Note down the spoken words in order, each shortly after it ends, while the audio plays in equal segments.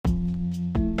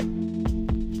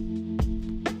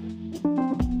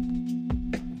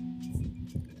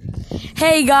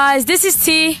Hey guys, this is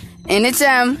T. And it's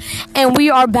M. And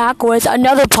we are back with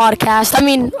another podcast.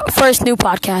 First new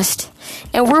podcast.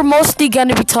 And we're mostly going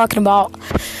to be talking about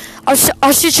our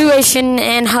situation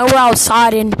and how we're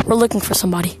outside and we're looking for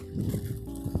somebody.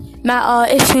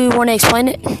 Matt, if you want to explain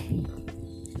it.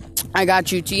 I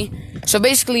got you, T. So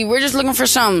basically, we're just looking for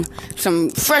some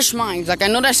fresh minds. Like, I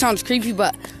know that sounds creepy,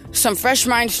 but some fresh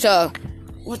minds to...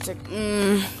 What's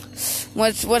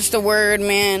the word,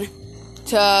 man?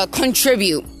 To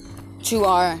contribute to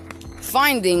our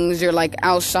findings or like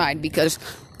outside, because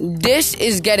this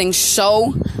is getting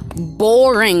so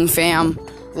boring, fam.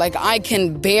 Like, I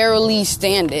can barely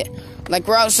stand it. Like,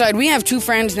 we're outside. We have two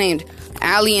friends named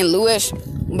Allie and Lewis,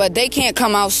 but they can't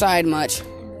come outside much.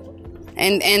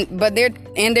 But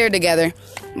they're together,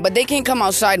 but they can't come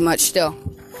outside much still.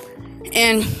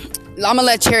 And I'm gonna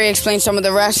let Terry explain some of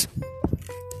the rest.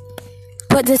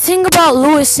 But the thing about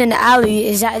Lewis and Allie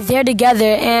is that they're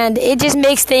together, and it just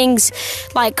makes things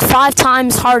like 5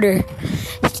 times harder,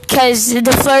 because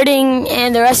the flirting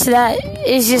and the rest of that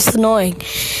is just annoying.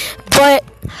 But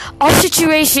our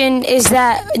situation is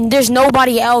that there's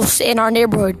nobody else in our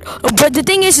neighborhood. But the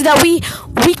thing is that we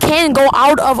can go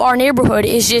out of our neighborhood.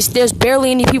 It's just there's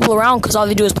barely any people around because all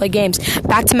they do is play games.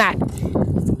 Back to Matt.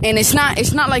 And it's not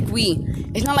like we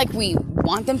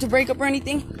want them to break up or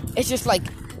anything. It's just like,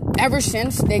 ever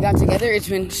since they got together, it's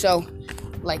been so,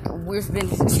 like, we've been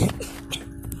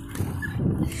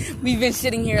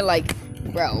sitting here like,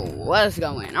 bro, what's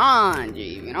going on,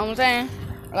 G? You know what I'm saying?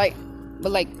 Like,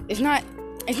 but like, it's not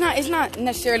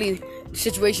necessarily the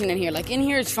situation in here. Like, in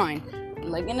here it's fine.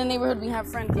 Like, in the neighborhood we have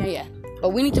friends, yeah. But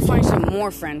we need to find some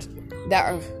more friends that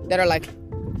are like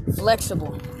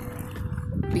flexible,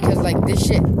 because like this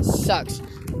shit sucks.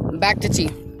 Back to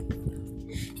T.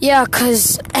 Yeah,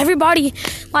 because everybody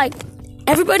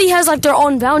has like their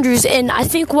own boundaries, and I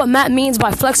think what Matt means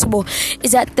by flexible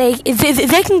is that they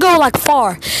can go like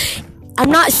far. I'm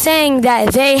not saying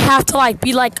that they have to like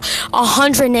be like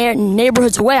 100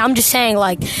 neighborhoods away. I'm just saying,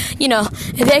 like, you know,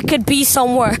 they could be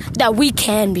somewhere that we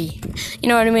can be. You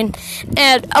know what I mean?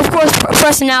 And of course,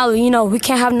 personality, you know, we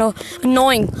can't have no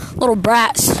annoying little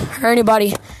brats or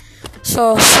anybody.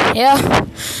 So, yeah.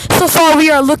 So far,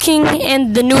 we are looking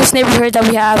in the newest neighborhood that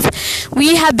we have.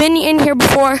 We have been in here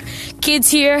before. Kids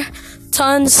here.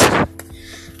 Tons.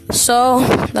 So,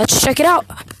 let's check it out.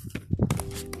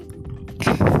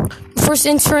 First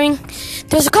entering,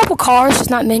 there's a couple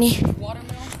cars. Not many.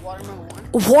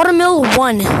 Watermill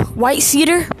 1. White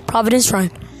Cedar, Providence Rhine.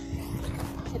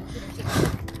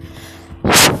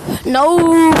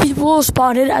 No people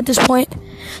spotted at this point.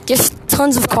 Just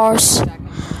tons of cars.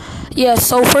 Yeah,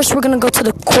 so first we're going to go to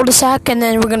the cul-de-sac, and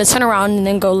then we're going to turn around and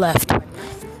then go left.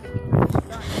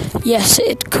 Yes,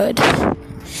 it could.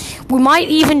 We might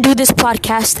even do this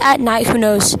podcast at night, who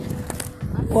knows?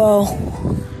 Well,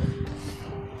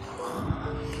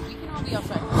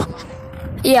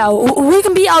 yeah, we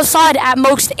can be outside at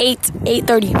most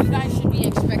 8:30. You guys should be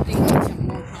expecting like some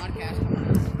more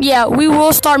podcasts. Yeah, we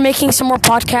will start making some more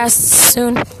podcasts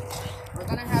soon. We're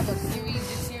going to have a series.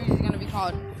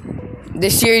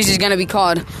 This series is going to be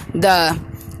called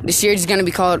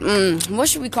what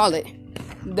should we call it?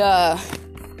 No.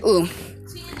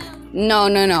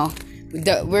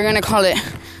 We're going to call it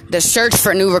the Search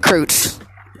for New Recruits.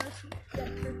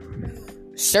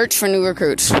 Search for New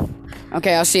Recruits.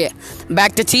 Okay, I'll see it.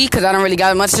 Back to T, because I don't really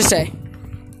got much to say.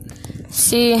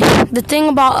 See, the thing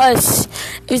about us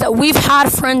is that we've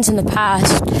had friends in the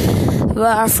past,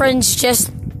 but our friends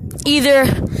just either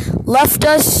left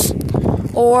us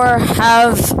or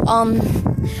have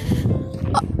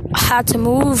had to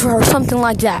move or something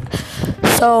like that.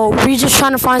 So we're just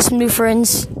trying to find some new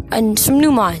friends and some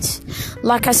new minds.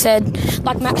 Like Matt said,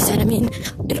 I mean,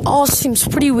 it all seems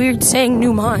pretty weird saying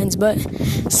new minds, but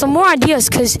some more ideas,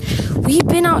 because we've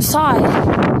been outside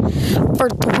for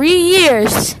 3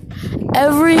 years. I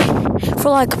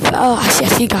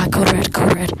see a guy, code red.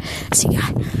 I see a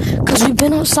guy. Because we've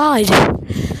been outside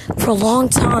for a long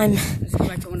time,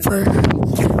 for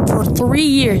 3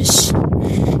 years.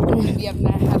 We have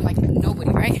had like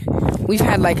nobody, right? We've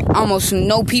had like almost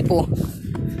no people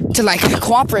to like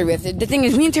cooperate with. The thing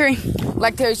is, me and Terry,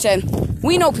 like Terry said,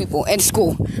 we know people at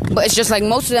school, but it's just like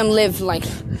most of them live like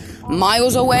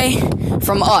miles away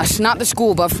from us, not the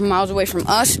school, but from miles away from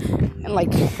us, and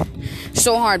like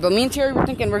so hard. But me and Terry were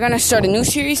thinking we're gonna start a new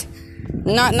series,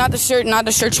 not the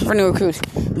search for new recruits,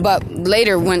 but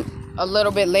later, a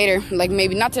little bit later, like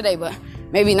maybe not today, but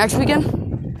maybe next weekend.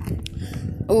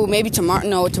 Oh, maybe tomorrow.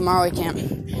 No, tomorrow I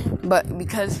can't. But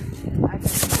because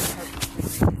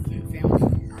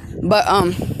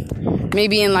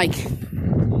maybe in like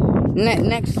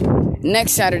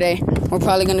next Saturday, we're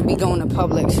probably gonna be going to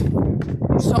Publix.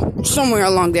 Somewhere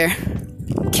along there.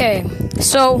 Okay,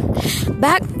 so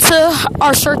back to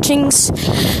our searchings.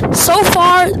 So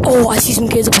far, oh, I see some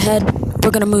kids up ahead.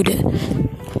 We're gonna move it.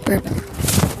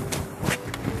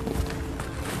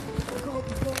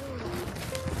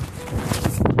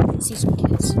 I see some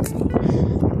kids.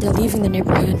 They're leaving the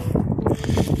neighborhood.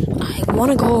 I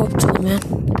wanna go up to them, man.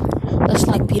 Let's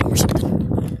like beat them or something.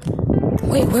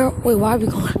 Wait, why are we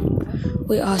going?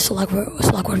 Wait, so what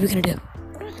are we gonna do?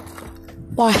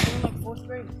 Why?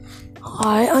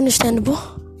 Alright, understandable.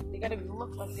 They gotta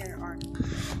look like they aren't.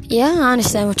 Yeah, I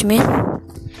understand what you mean.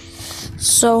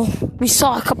 So, we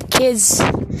saw a couple kids,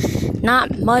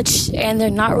 not much, and they're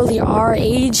not really our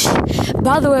age.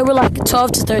 By the way, we're like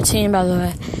 12 to 13, by the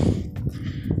way.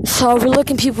 So, we're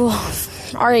looking people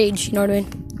our age, you know what I mean?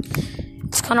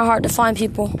 It's kind of hard to find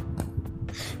people.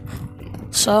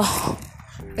 So,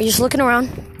 we're just looking around.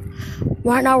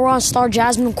 Right now, we're on Star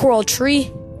Jasmine Coral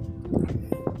Tree.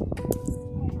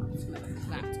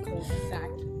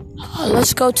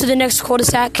 Let's go to the next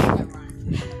cul-de-sac.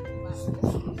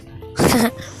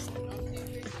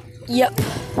 Yep.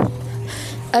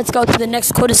 Let's go to the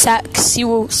next cul-de-sac. See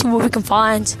what we can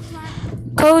find.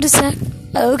 Cul-de-sac.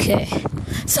 Okay.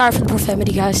 Sorry for the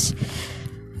profanity, guys.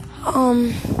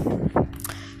 We're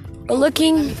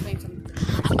looking.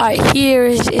 Alright, here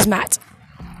is Matt.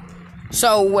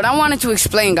 So what I wanted to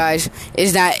explain, guys,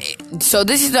 is that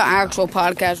this is the actual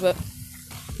podcast.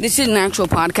 This is an actual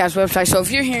podcast website. So if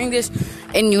you're hearing this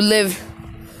and you live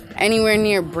anywhere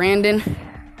near Brandon,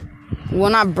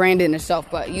 well, not Brandon itself,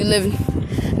 but you live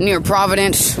near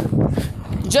Providence,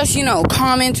 just,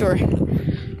 comment or,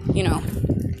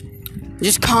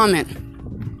 just comment.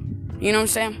 You know what I'm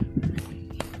saying?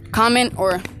 Comment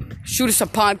or shoot us a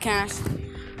podcast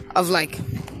of,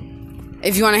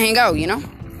 if you want to hang out,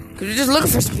 Because we're just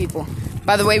looking for some people.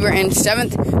 By the way, we're in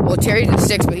 7th. Well, Terry's in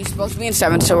 6th, but he's supposed to be in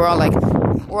 7th, so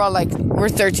we're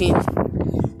 13.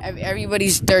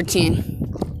 Everybody's 13.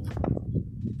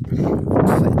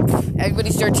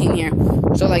 Everybody's 13 here.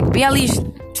 So, be at least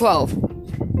 12.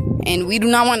 And we do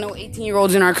not want no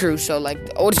 18-year-olds in our crew. So,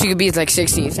 the oldest you could be is,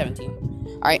 16, 17.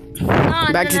 Alright,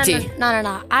 back to T.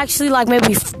 No. Actually,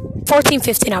 maybe 14,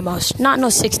 15 at most. Not no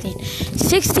 16.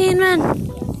 16, man?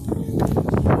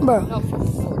 Bro. No,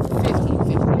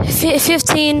 15.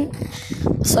 15.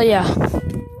 So, yeah.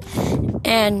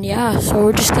 And yeah, so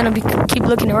we're just gonna keep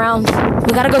looking around.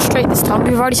 We gotta go straight this time.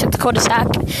 We've already set the cul-de-sac.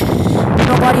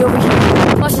 Nobody over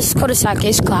here. Plus, this cul-de-sac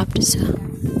is clapped.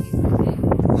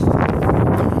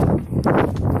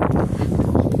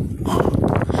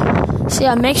 So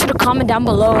yeah, make sure to comment down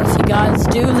below if you guys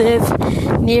do live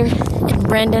near in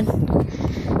Brandon.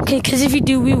 Okay, because if you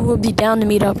do, we will be down to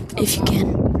meet up if you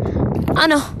can. I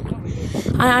know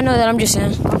that. I'm just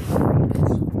saying.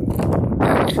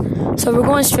 So we're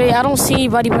going straight. I don't see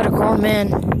anybody but a grown man.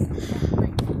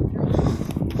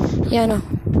 Yeah, I know.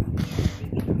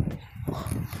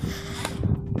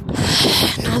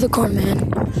 Another grown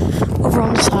man. Over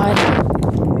on the side.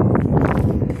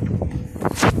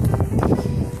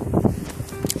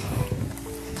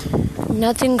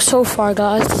 Nothing so far,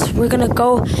 guys. We're gonna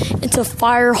go into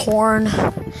Firehorn.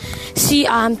 See,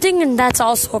 I'm thinking that's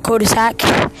also a cul-de-sac.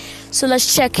 So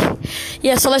let's check.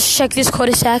 Yeah, so let's check this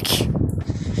cul-de-sac.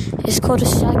 This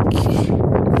cul-de-sac.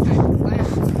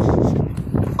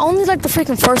 Only the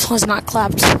freaking first one's not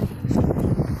clapped.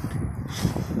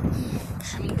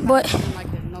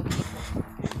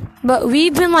 But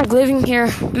we've been living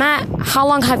here. Matt, how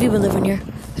long have you been living here?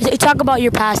 Talk about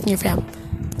your past and your family.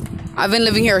 I've been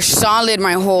living here solid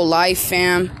my whole life,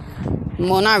 fam.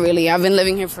 Well, not really. I've been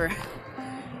living here for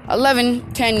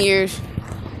 10 years.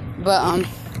 But,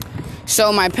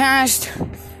 so my past,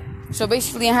 so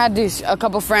basically I had a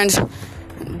couple friends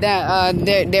that,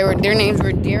 their names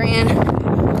were Darian,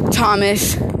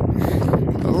 Thomas,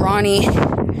 Ronnie,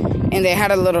 and they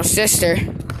had a little sister.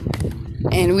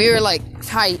 And we were,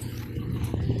 tight.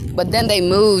 But then they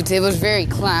moved. It was very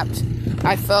clapped.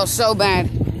 I felt so bad.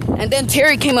 And then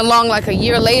Terry came along a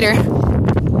year later.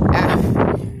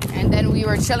 And then we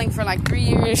were chilling for 3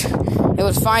 years. It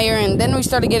was fire. And then we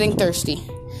started getting thirsty.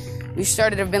 We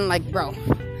started to been bro,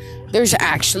 there's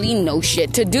actually no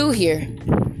shit to do here.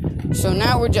 So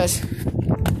now we're just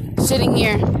sitting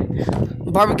here,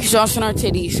 barbecue sauce on our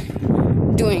titties,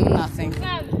 doing nothing.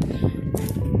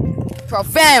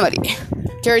 Profanity.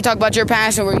 Terry, talk about your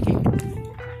past and where you came.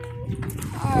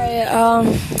 Alright,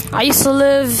 I used to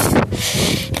live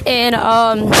in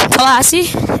Tallahassee,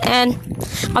 and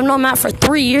I've known Matt for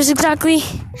 3 years exactly.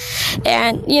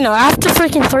 And after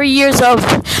freaking 3 years of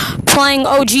playing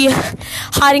OG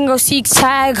hide and go seek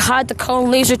tag, hide the cone,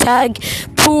 laser tag,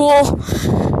 pool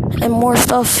and more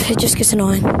stuff. It just gets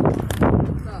annoying.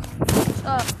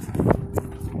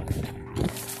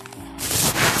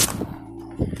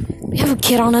 We have a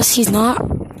kid on us. He's not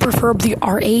preferably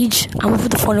our age. I'm gonna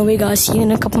put the phone away, guys. See you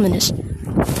in a couple minutes.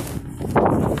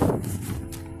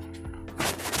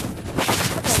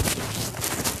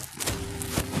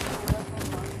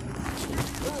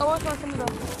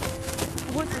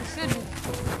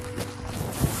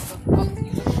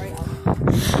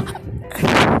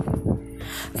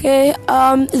 Okay,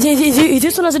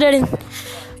 this one has a dead end.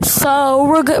 So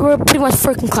we're good. We're pretty much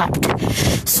freaking clapped.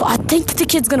 So I think that the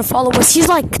kid's gonna follow us. He's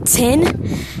like 10.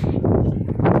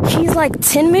 He's like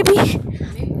 10 maybe.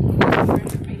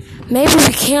 Maybe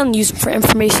we can use him for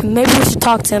information. Maybe we should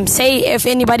talk to him. Say if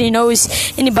anybody knows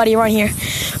anybody around here,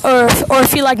 or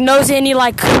if he like knows any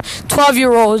like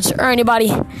 12-year-olds or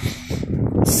anybody.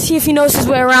 See if he knows his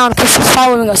way around, because he's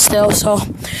following us still. So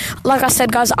like I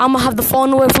said, guys, I'm gonna have the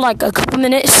phone away for like a couple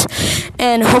minutes,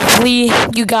 and hopefully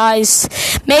you guys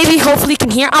hopefully can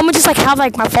hear. I'm gonna just like have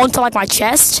like my phone to like my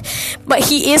chest, but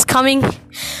he is coming,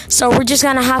 so we're just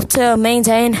gonna have to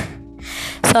maintain.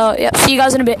 So yeah, see you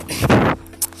guys in a bit.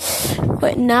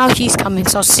 But now he's coming,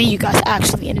 so I'll see you guys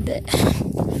actually in a bit.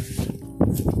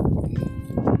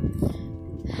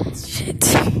 Shit.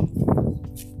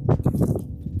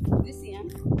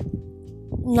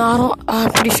 No,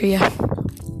 I'm pretty sure, yeah.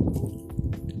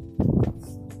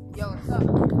 Yo, what's up?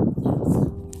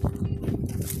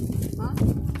 Huh?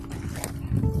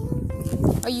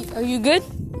 Are you good?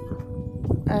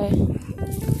 Alright.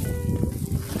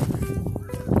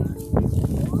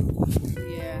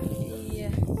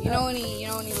 Yeah. You know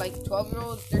any like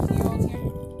 12-year-olds, 13-year-olds here?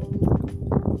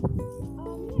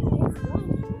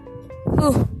 Who?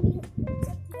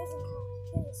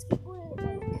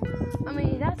 I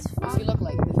mean, that's fine. What's he look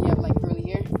like? Does he have like curly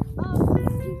hair?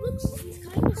 He's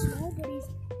kind of small, but he's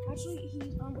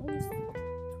almost.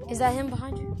 Is that him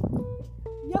behind you?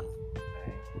 Yep.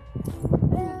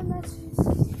 And that's his.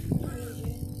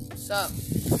 What's up?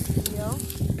 Yo.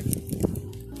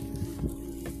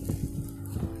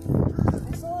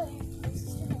 I saw it.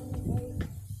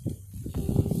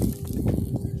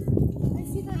 I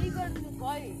see that you got a new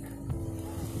bike.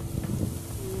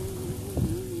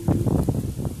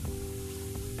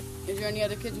 Is there any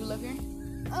other kids who live here?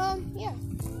 Yeah.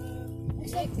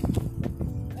 Except,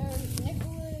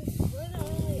 Nicholas, we're the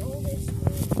only oldest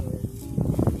ones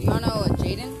here. Do y'all know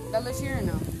Jaden that lives here or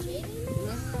no? Jaden?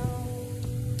 Mm-hmm. No.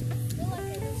 I feel like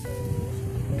I just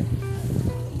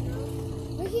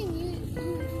we can use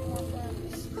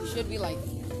He should be like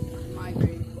my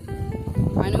grade.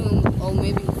 I knew him,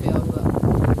 maybe he failed, but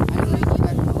I knew you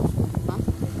guys know. Huh?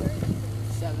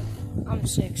 7. I'm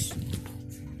 6.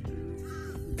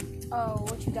 Oh,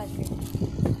 what you guys grade?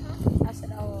 I said,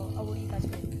 what do you guys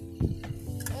grade?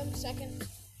 I'm second.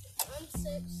 I'm 6.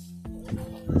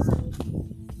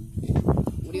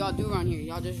 What do y'all do around here?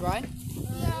 Y'all just ride?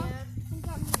 Yeah.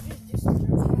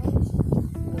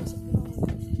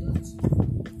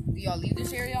 Do y'all leave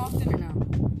this area often or no?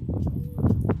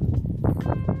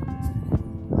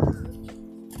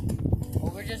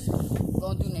 Well, we're just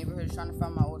going through neighborhoods trying to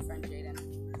find my old friend Jaden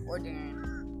or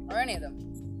Darren or any of them.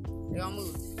 They all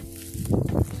moved.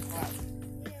 Wow.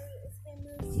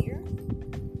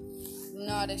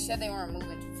 No, they said they weren't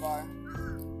moving too far.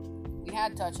 We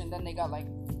had touch, and then they got like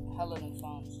hella new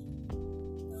phones.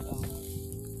 So.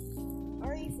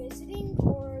 Are you visiting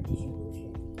or did you move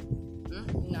here?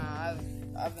 Nah,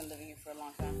 I've been living here for a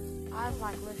long time. I've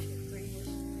like lived here 3 years.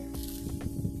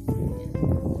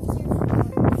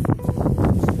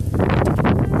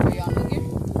 Are y'all new here?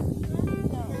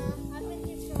 No. I've been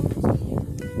here for almost a year.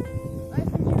 I've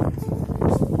been here for 2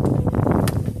 years.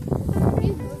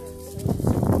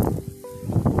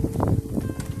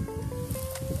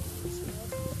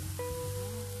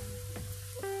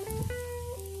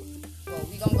 Well,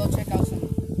 we gonna go check out some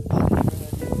other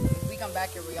neighborhoods. If we come back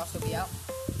here, will y'all still be out?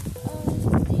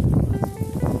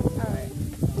 Alright.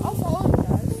 I'll follow you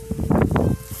guys.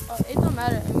 It don't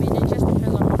matter. I mean, it just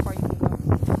depends on how far you can go.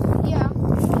 Yeah.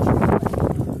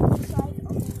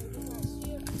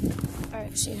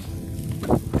 Alright, see you.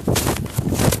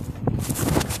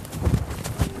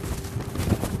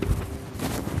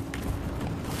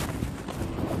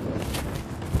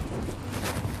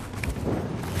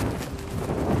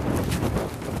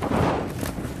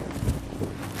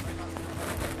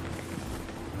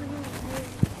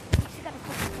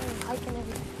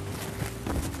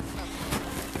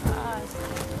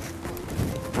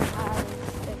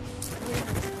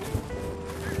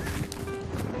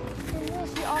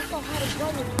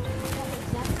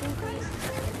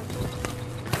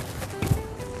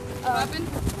 happened?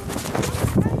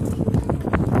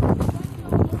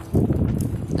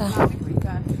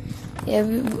 Yeah.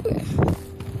 You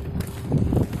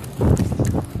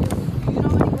know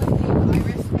anybody named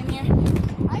Iris in here?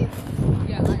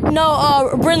 Yeah, Iris. No,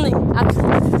 Brinley.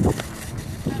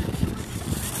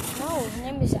 No, her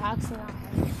name is Axel.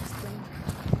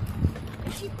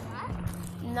 Is she black?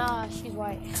 Nah, she's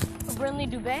white. Brinley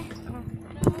Dubé?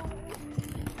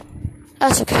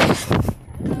 That's okay.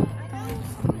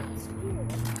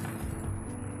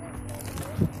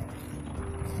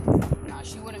 Nah,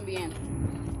 she wouldn't be in.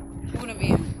 She wouldn't be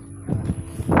in.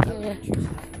 Yeah.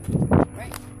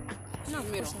 Right? No,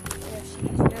 Middle. yeah, she's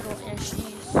middle and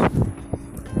she's.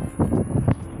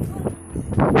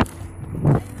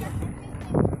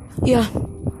 Yeah.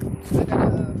 I got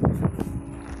a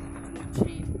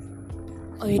chain.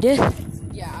 Oh, you did?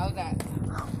 Yeah, I was at.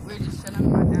 We were just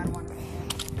chilling. My dad wanted me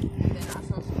in. And then I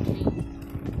saw some chain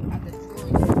at the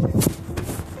jewelry store.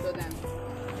 So then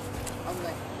I'm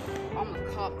like, I'm a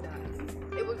cop that.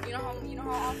 It was, you know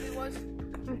how off it was?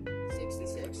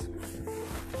 66.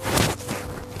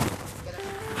 Get it?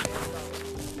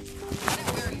 I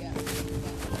didn't wear it yet.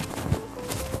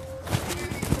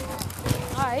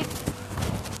 Alright.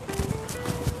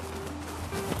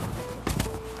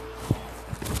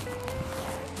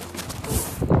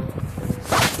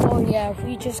 Oh yeah,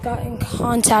 we just got in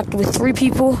contact with 3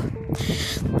 people.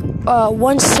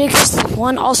 1/6,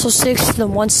 one also 6th,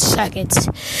 and 1/2.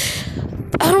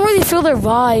 I don't really feel their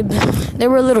vibe. They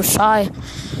were a little shy,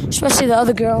 especially the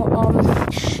other girl.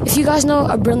 If you guys know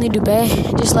Brinley Dubé,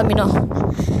 just let me know,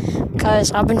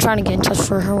 cause I've been trying to get in touch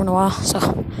for her in a while. So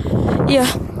yeah,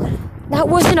 that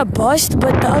wasn't a bust,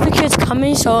 but the other kid's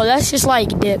coming, so that's just like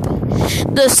dip.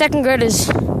 The 2nd grade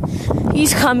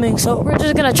he's coming, so we're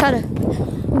just gonna try to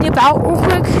dip out real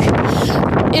quick.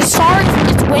 It's sorry,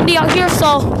 it's windy out here,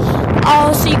 so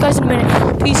I'll see you guys in a minute.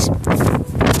 Peace.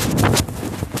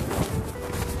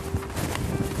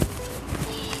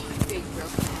 Big, bro.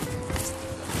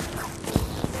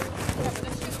 Yeah, but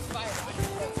that shit was fire.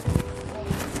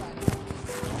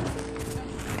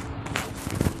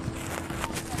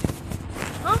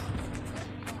 Huh?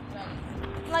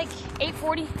 Like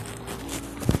 8:40?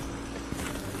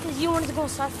 Cause you wanted to go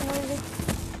outside for no reason.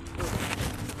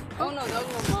 Oh no, that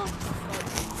was my mom.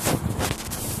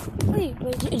 Wait,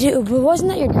 but wasn't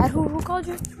that your dad who called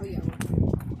you? Oh yeah.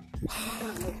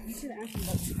 You should ask him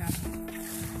about the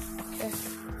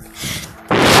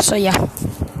past. So yeah.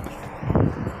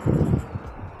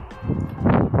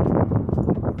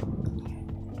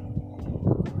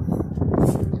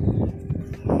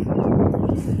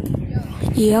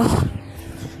 Yeah.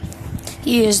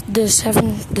 He is the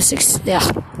 6th, yeah.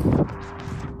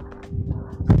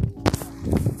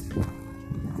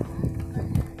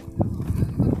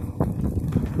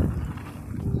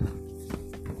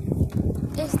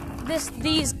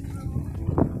 These.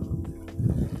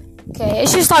 Okay,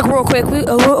 it's just like real quick. We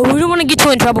don't want to get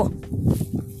you in trouble.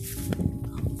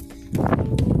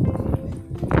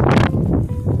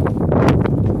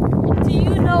 Do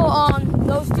you know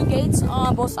those 2 gates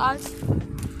on both sides?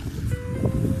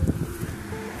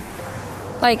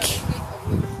 Like.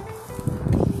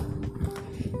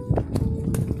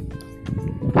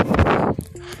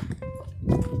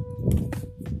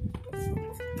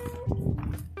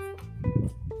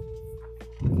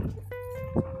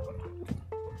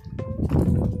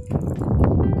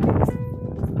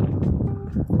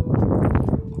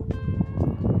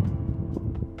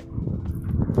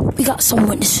 We got some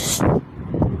witnesses.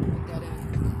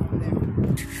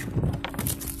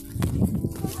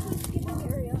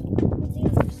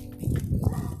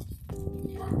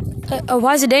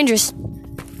 Why is it dangerous?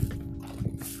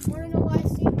 Wanna know why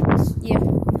it's dangerous? Yeah.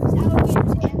 Because alligators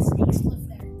and snakes live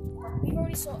there. We've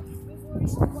already saw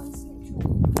one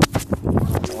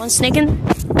snake. One snake in?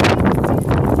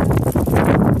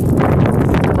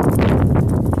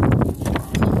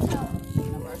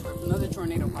 Another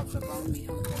tornado pops up on me.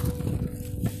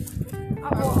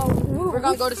 We're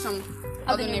gonna go to some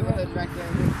other neighborhood right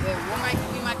there. Yeah,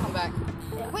 we might come back.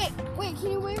 Wait,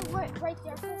 can you wait right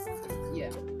there for a second?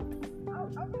 Yeah.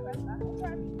 I'll be right back. I'll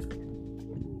try.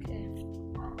 Okay.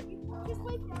 Just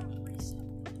wait down for a second.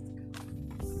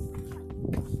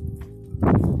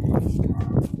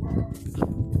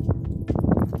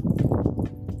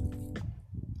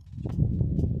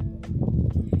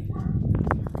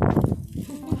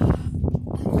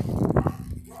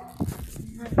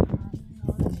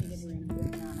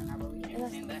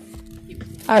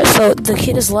 Alright, so the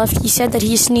kid is left. He said that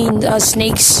he's seen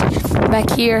snakes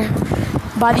back here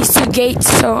by these 2 gates.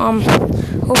 So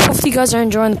hopefully you guys are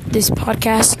enjoying this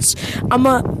podcast. I'm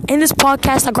in this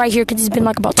podcast like right here because it's been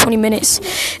like about 20 minutes,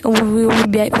 and we will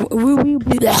be back.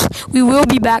 We will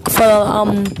be back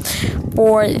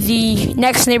for the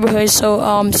next neighborhood.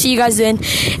 So see you guys then.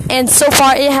 And so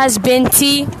far it has been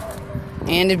T,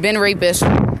 and it's been Rapist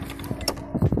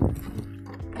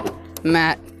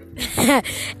Matt,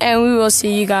 and we will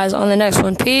see you guys on the next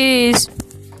one. Peace.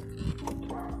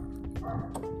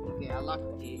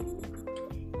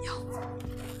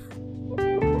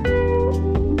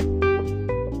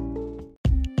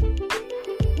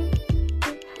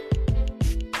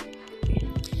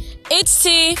 It's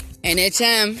T. And it's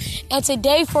M. And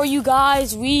today for you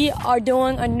guys, we are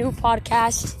doing a new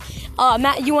podcast.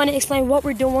 Matt, you want to explain what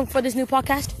we're doing for this new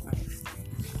podcast?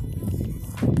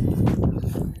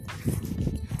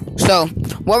 So,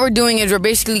 what we're doing is we're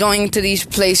basically going to this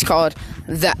place called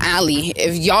The Alley.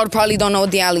 If y'all probably don't know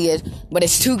what The Alley is, but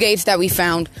it's 2 gates that we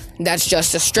found that's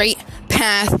just a straight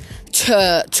path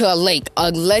to a lake,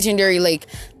 a legendary lake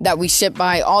that we sit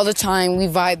by all the time. We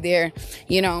vibe there,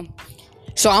 you know.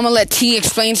 So I'm gonna let T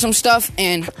explain some stuff,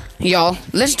 and y'all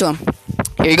listen to him.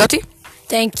 Here you go, T.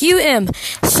 Thank you, M.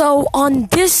 So on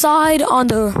this side, on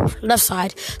the left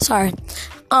side,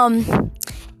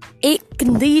 it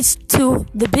leads to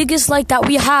the biggest lake that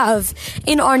we have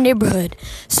in our neighborhood.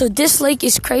 So this lake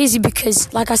is crazy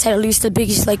because, like I said, it leads to the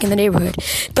biggest lake in the neighborhood.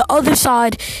 The other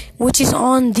side, which is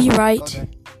on the right.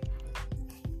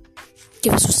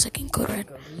 Give us a second, Code Red.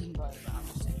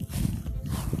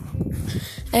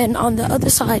 And on the other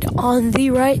side, on the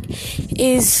right,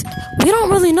 is, we don't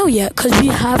really know yet because we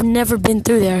have never been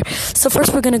through there. So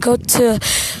first we're going to go to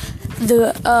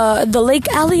the lake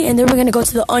alley, and then we're going to go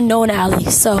to the unknown alley.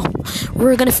 So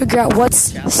we're going to figure out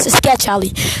what's sketch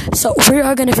alley. So we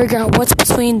are going to figure out what's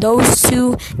between those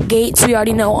 2 gates. We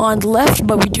already know on the left,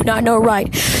 but we do not know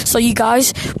right. So you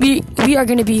guys, we are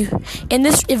going to be in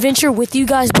this adventure with you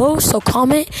guys both. So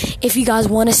comment if you guys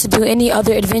want us to do any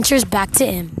other adventures. Back to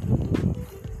him.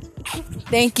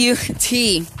 Thank you,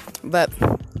 T. But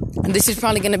this is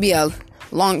probably going to be a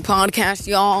long podcast,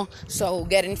 y'all. So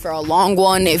get in for a long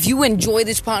one. If you enjoy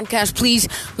this podcast, please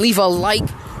leave a like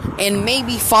and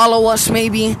maybe follow us.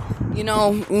 Maybe, you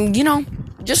know,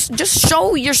 just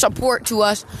show your support to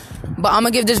us. But I'm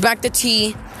going to give this back to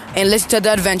T and listen to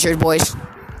the adventures, boys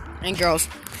and girls.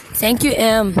 Thank you,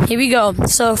 M. Here we go.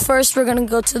 So first we're going to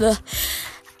go to the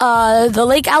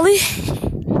lake alley.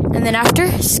 And then after,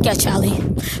 sketch alley.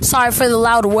 Sorry for the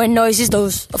loud wind noises.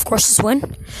 Those, of course, is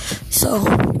wind. So,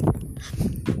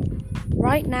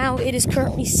 right now, it is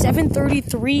currently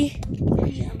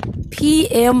 7:33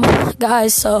 p.m.,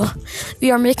 guys. So,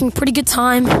 we are making pretty good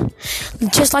time.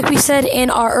 Just like we said in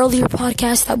our earlier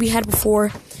podcast that we had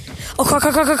before. Oh, car.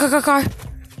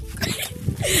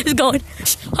 It's going.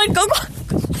 Go.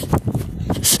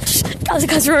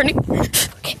 Guys, we're running.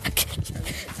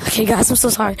 Okay, guys, I'm so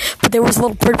sorry, but there was a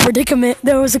little predicament.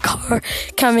 There was a car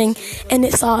coming, and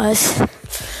it saw us.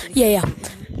 Yeah.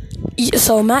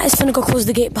 So Matt is finna go close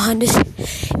the gate behind us.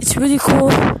 It's really cool.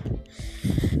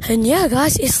 And yeah,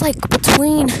 guys, it's like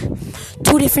between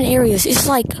 2 different areas. It's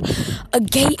like a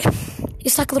gate.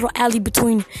 It's like a little alley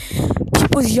between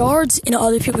people's yards and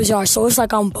other people's yards. So it's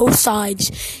like on both sides,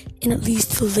 and it leads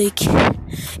to the lake.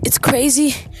 It's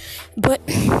crazy, but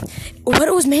what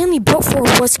it was mainly built for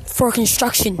was for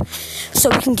construction, so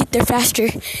we can get there faster,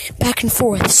 back and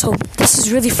forth. So this is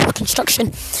really for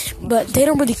construction, but they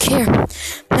don't really care.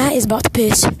 Matt is about to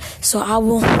piss, so I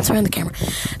will turn the camera.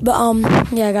 But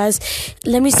yeah, guys,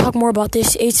 let me talk more about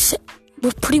this. It's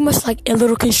pretty much like a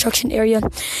little construction area.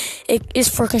 It is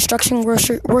for construction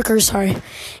workers,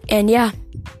 and yeah,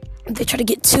 they try to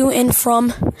get to and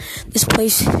from this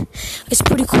place. It's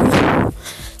pretty cool.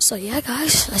 So yeah,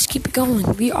 guys, let's keep it going.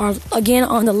 We are again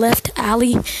on the left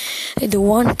alley, the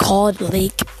one called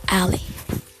Lake Alley.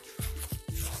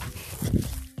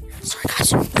 Sorry,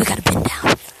 guys, we gotta bend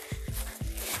down.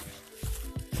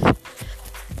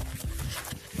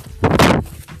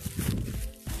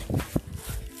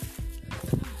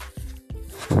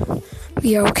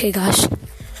 We are okay, guys.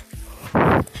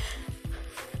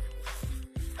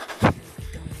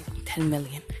 10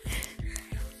 million.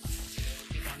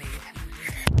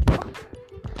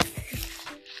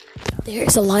 There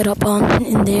is a light up on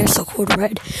in there, so Code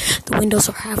Red. The windows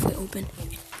are halfway open.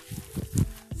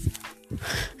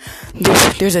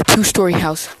 There's a 2-story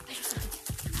house.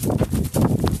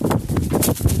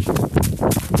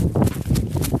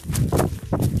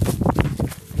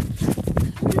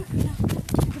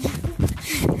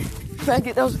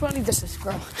 That was probably just a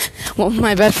squirrel. Well,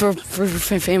 my bad for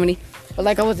family. But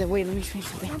like I wasn't. Wait, let me explain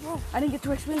something. I didn't get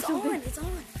to explain something. It's on.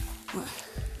 What?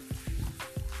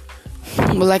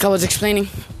 But like I was explaining,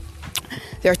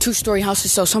 there are 2-story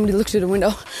houses, so somebody looks through the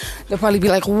window, they'll probably be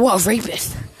like, what,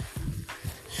 rapist?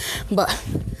 But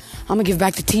I'm gonna give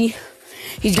back to T.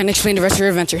 He's gonna explain the rest of your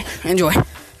adventure. Enjoy.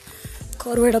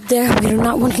 Code word up there. We do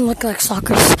not want to look like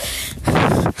suckers.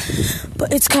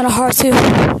 But it's kind of hard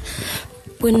to.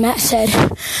 When Matt said,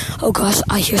 oh gosh,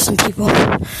 I hear some people.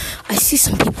 I see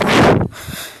some people.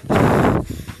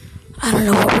 I don't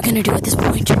know what we're gonna do at this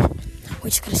point. We're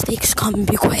just gonna stay calm and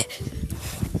be quiet.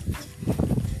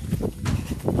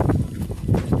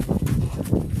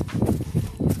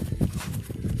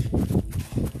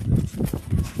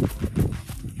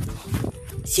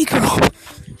 See, girl.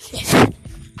 Shit.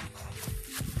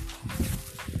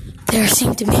 There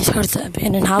seem to be sort of an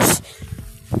abandoned house.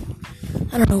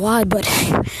 I don't know why, but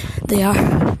they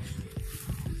are.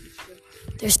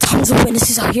 There's tons of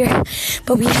witnesses out here,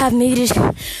 but we have made it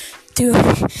to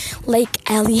Lake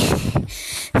Alley.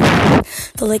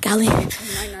 The Lake Alley.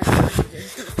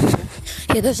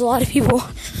 Yeah, there's a lot of people.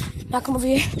 Now come over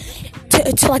here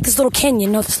to like this little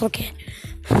canyon. No, this little canyon.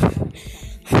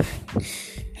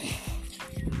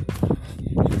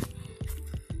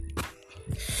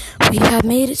 We have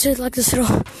made it to like this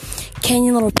little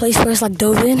canyon, little place where it's like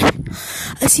dove in.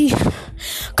 I see a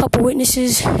couple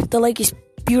witnesses. The lake is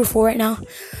beautiful right now.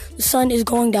 The sun is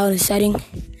going down and setting.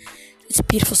 It's a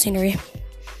beautiful scenery.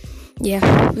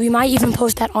 Yeah, we might even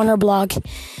post that on our blog.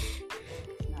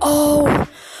 Oh,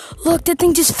 look, that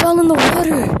thing just fell in the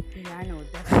water. Yeah, I know.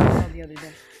 That's what I saw the other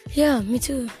day. Yeah, me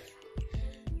too.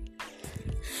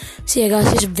 So yeah,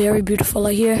 guys, it's very beautiful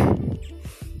out here.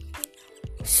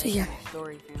 So yeah.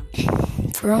 Story,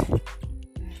 fam. For real?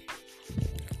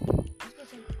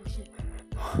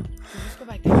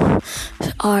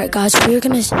 Alright guys, we're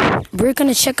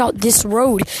gonna check out this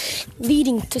road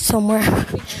leading to somewhere.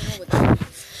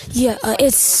 Yeah,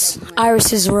 it's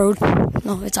Iris's road.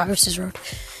 No, it's Iris's road.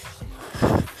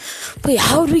 Wait,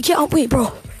 how did we get out? Wait,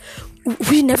 bro.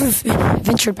 We never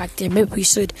ventured back there. Maybe we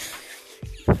should.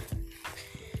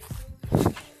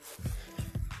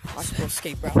 Possible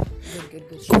escape route. Good.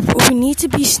 We need to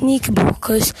be sneaky, bro,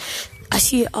 because I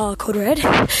see Code Red,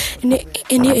 and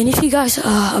if you guys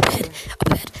up ahead,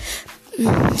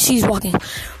 she's walking,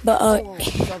 but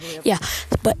yeah,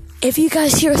 but if you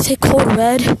guys hear us say Code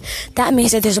Red, that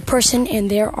means that there's a person and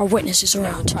there are witnesses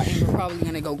around.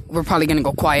 We're probably gonna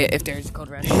go quiet if there's Code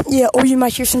Red. Yeah, or you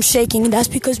might hear some shaking, and that's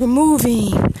because we're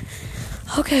moving.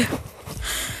 Okay.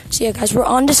 So yeah, guys, we're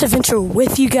on this adventure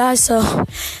with you guys, so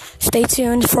stay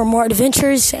tuned for more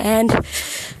adventures and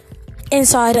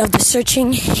inside of the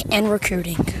searching and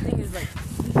recruiting.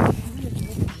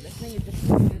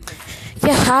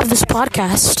 Yeah, have this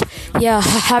podcast. Yeah,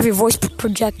 have your voice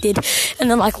projected, and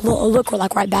then like look, we're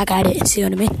like right back at it. And see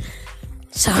what I mean?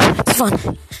 So it's fun.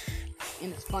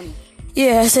 And it's funny.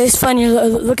 Yeah, so it's funny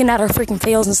looking at our freaking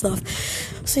fails and stuff.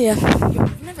 So yeah.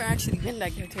 You've never actually been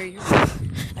back there, Terry.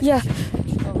 Yeah.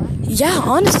 Yeah,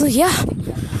 honestly, yeah.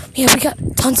 Yeah, we got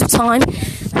tons of time.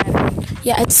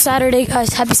 Yeah, it's Saturday,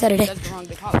 guys. Happy Saturday. That's the wrong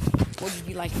day. What would you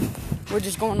be like? We're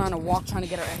just going on a walk trying to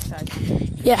get our exercise.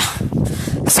 Yeah.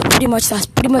 So that's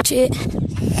pretty much it.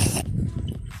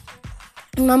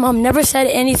 My mom never said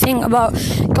anything about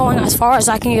going as far as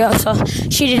I can go, so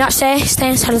she did not say stay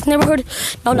inside of the neighborhood.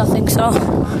 No, nothing, so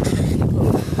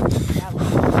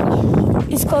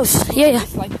it's close. Yeah.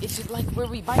 It's like where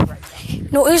we bike right now.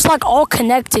 No, it's like all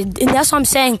connected, and that's what I'm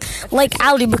saying, Lake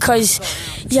Alley, because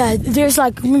yeah, there's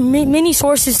like many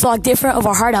sources to like different of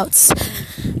our hideouts.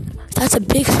 That's a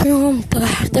big room.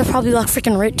 They're probably like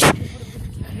freaking rich.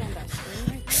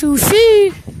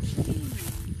 Sushi.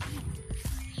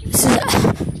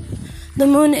 The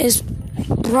moon is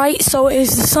bright, so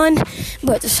is the sun,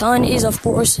 but the sun is of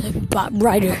course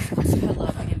brighter.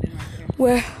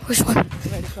 Where? Which one?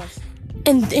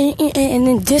 And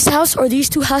in this house or these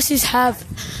two houses have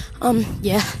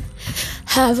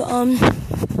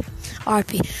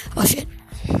RP. Oh shit.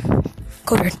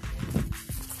 Code Red.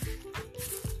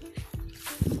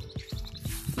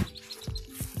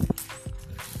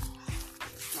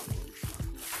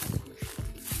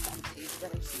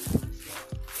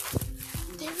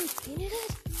 They repainted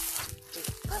it?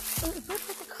 But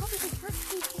the colors are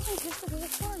perfectly fine just the way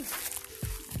it was.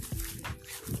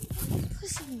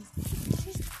 Listen.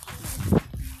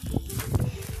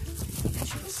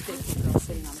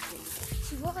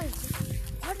 She was.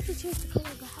 Why did they change the color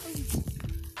of the house?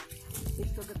 They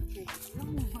still got the tree. No,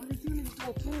 why did they turn it into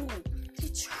a pool? They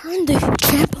turned the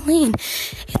trampoline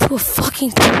into a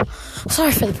fucking pool.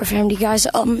 Sorry for the profanity, guys.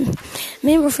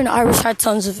 Me and my friend Iris had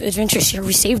tons of adventures here.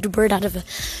 We saved a bird out of I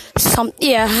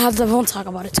won't talk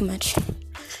about it too much.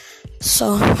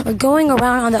 So we're going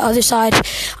around on the other side.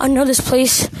 I know this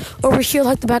place over here,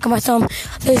 like the back of my thumb.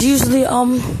 There's usually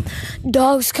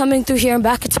dogs coming through here and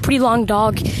back. It's a pretty long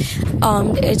dog.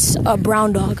 It's a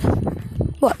brown dog.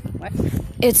 What?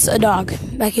 It's a dog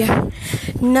back here.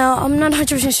 No, I'm not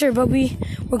 100% sure, but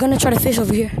we're gonna try to fish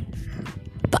over here.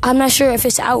 But I'm not sure if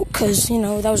it's out, because, you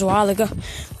know, that was a while ago.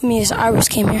 Me and Iris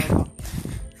came here.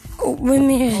 With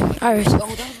me and Iris. Oh, that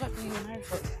was back when you and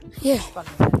Iris were. Yeah.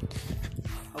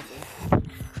 Okay.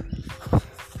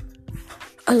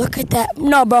 Look at that.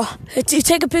 No, bro.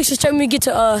 Take a picture. Tell me we get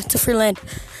to Freeland.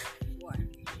 What?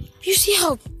 You see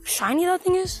how shiny that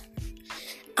thing is?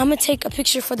 I'm gonna take a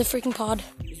picture for the freaking pod.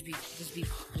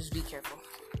 Just be careful.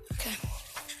 Okay.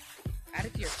 Add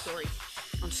it to your story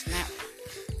on Snap.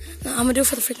 No, I'm gonna do it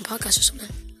for the freaking podcast or something.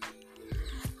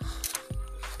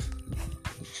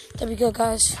 There we go,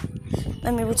 guys.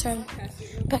 Let me return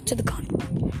back to the con.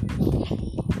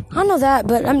 I know that,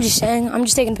 but I'm just saying. I'm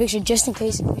just taking a picture just in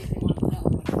case.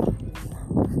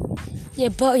 Yeah,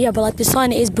 but like the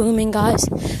sun is booming, guys.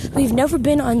 We've never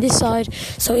been on this side,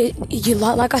 so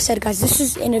like I said, guys, this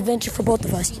is an adventure for both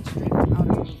of us.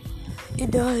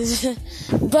 It does,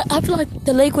 but I feel like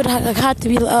the lake would have to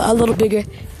be a little bigger.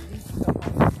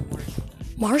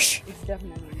 Marsh? It's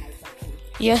definitely nice.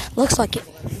 Yeah, looks like it.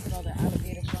 Look at all the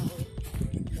alligator flowers.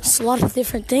 It's a lot of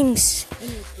different things.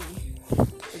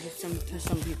 To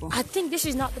some people. I think this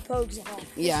is not the Pogues at all.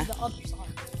 Yeah. This is the other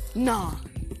side. Nah.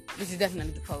 This is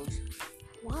definitely the Pogues.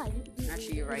 Why?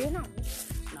 Actually, you're right. They're not.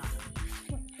 Nah.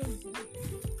 I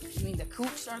mean, the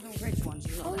Kooks are the rich ones.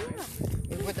 You know that, right?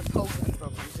 It's where the Pogues come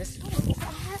from. This is the Pogues.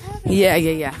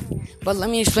 Yeah. But let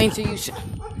me explain to you.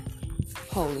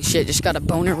 Holy shit, just got a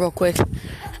boner real quick.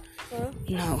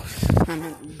 No. I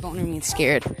mean, boner means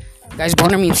scared. Guys,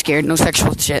 boner means scared. No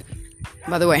sexual shit.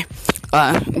 By the way.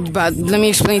 But let me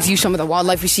explain to you some of the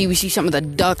wildlife we see. We see some of the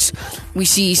ducks. We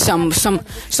see some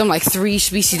like 3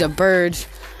 species of birds.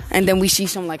 And then we see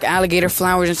some like alligator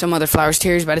flowers and some other flowers.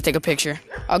 Terry's about to take a picture.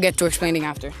 I'll get to explaining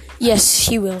after. Yes,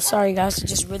 he will. Sorry, guys. I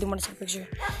just really want to take a picture.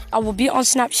 I will be on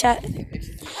Snapchat.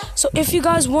 So if you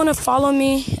guys want to follow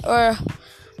me or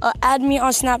add me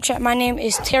on Snapchat, my name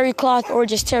is Terry Cloth or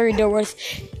just Terry Dilworth.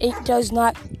 It does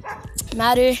not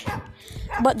matter.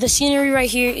 But the scenery right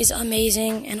here is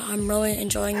amazing, and I'm really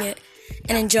enjoying it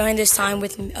and enjoying this time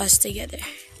with us together.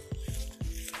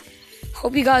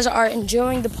 Hope you guys are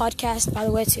enjoying the podcast, by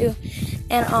the way, too.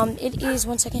 And it is,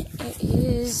 one second, it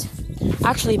is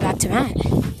actually back to Matt.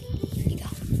 There you go.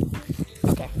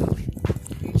 Okay.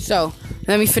 So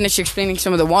let me finish explaining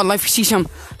some of the wildlife. We see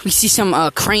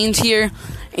some cranes here,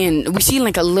 and we see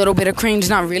like a little bit of cranes,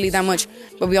 not really that much,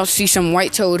 but we also see some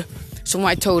white-toed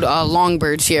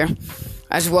longbirds here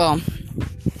as well.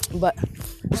 But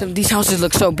some of these houses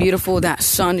look so beautiful. That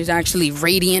sun is actually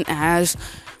radiant as,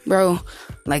 bro.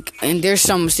 Like, and there's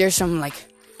some like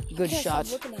good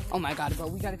shots. Oh my god, bro,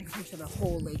 we gotta take a picture of the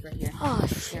whole lake right here. Oh,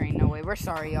 there ain't no way. We're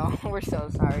sorry, y'all. We're so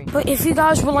sorry. But if you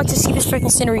guys would like to see this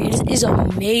freaking scenery, it is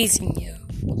amazing, yo.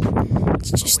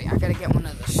 It's just, Wait, I gotta get one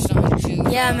of the sun too.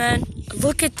 yeah, man.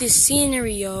 Look at this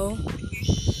scenery, yo.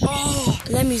 Oh,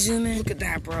 let me zoom in. Look at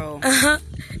that, bro.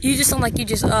 You just sound like you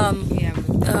just Yeah,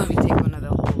 but let me take one of the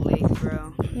whole lake,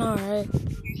 bro. Alright.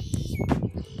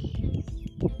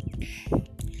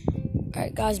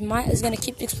 Alright, guys, Matt is gonna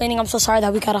keep explaining. I'm so sorry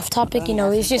that we got off topic. You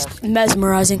know, it's just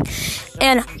mesmerizing.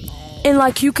 And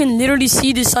like, you can literally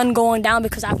see the sun going down,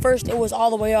 because at first it was all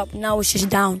the way up. Now it's just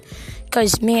down.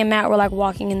 Because me and Matt were like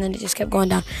walking, and then it just kept going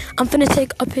down. I'm finna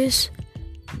take a piss.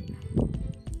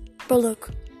 Bro, look.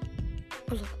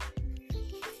 Bro, look.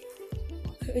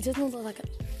 It doesn't look like a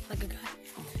guy.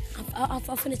 I'm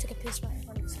finna take a piss right in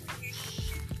front of this.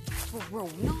 Bro,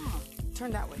 no.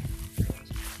 Turn that way.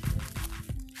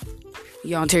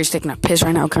 Yo, and Terry's taking a piss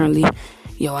right now currently.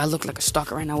 Yo, I look like a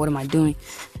stalker right now. What am I doing?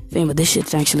 Damn, but this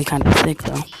shit's actually kind of thick,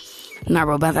 though. Nah,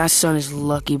 bro, but that sun is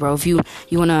lucky, bro. If you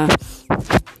wanna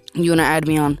add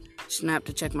me on Snap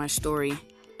to check my story,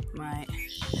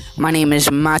 my name is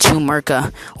Machu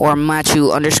Merca, or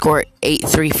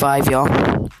Machu_835,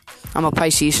 y'all. I'm a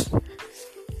Pisces.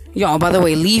 Y'all, by the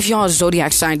way, leave y'all's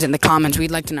zodiac signs in the comments. We'd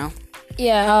like to know.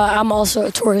 Yeah, I'm also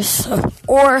a Taurus.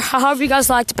 Or however you guys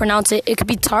like to pronounce it. It could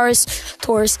be Taurus.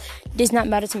 It does not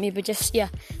matter to me, but just, yeah.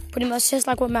 Pretty much just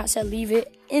like what Matt said. Leave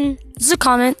it in the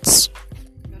comments.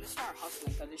 Let's start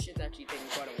hustling, because this shit's actually taking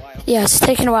quite a while. Yeah, it's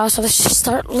taking a while, so let's just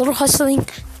start a little hustling.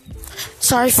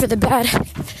 Sorry for the bad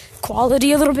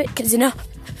quality a little bit, because, you know,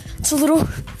 it's a little...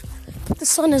 But the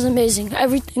sun is amazing.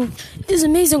 Everything is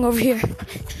amazing over here.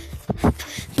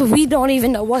 But we don't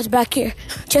even know what's back here.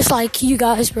 Just like you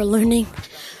guys were learning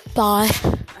by...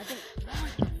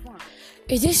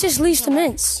 This just leads to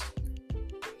mints.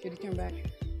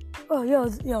 Oh, yo,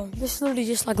 this literally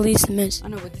just like leads to Miss. I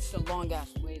know, but this is a long ass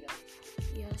way though.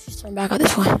 Yeah, let's just turn back out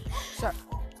this way. Sorry.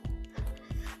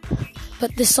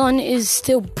 But the sun is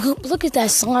still. Look at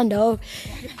that sun, dog.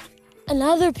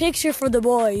 Another picture for the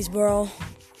boys, bro.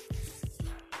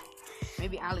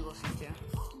 Maybe Allie will see too.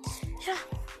 Yeah.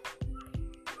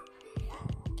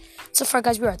 So far,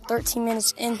 guys, we are 13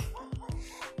 minutes in.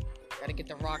 Gotta get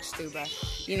the rocks too, bro.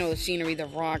 You know the scenery, the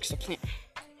rocks, the plant.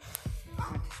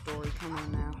 The story, come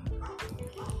on now.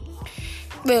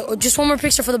 Wait, just one more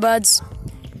picture for the buds.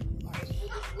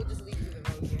 We'll just leave through the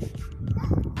road here.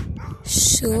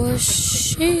 Sure,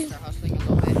 she. Start hustling a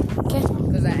little bit. Okay.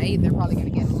 Because at 8, they're probably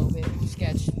gonna get a little bit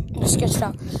sketched. Sketched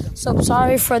out. So I'm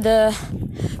sorry for the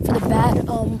bad.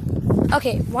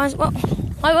 Okay. One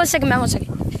second, man. 1 second.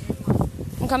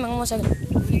 I'm coming. 1 second.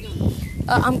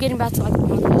 I'm getting back to like the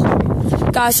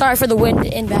podcast. Guys, sorry for the wind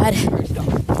and bad.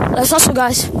 Let's hustle,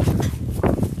 guys.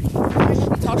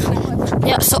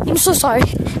 Yeah. So I'm so sorry.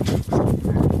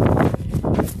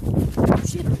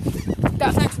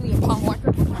 That's actually a palm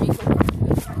walker. Oh my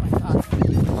god.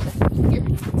 Here.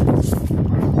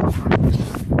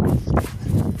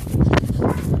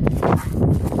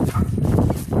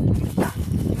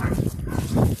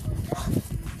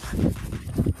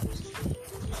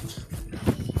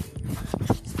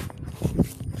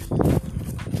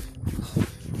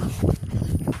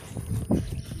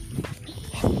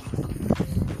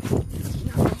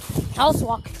 House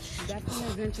walk. That's an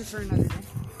adventure for another day.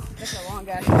 That's a long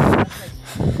ass. That's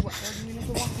like, what, 30 minutes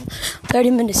of walking?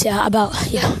 30 minutes, yeah, about,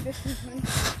 yeah. 15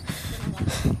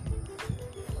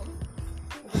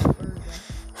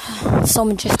 minutes. So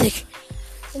majestic.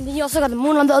 And then you also got the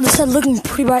moon on the other side looking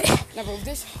pretty bright. No, but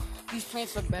these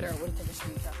plants look better. I would have taken a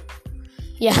screenshot.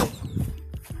 Yeah.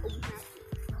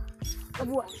 Of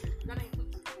what?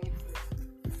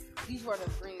 These were the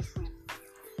greenest plants.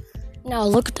 Now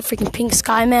look at the freaking pink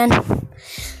sky, man.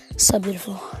 So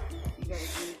beautiful.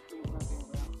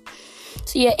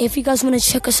 So yeah, if you guys want to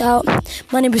check us out,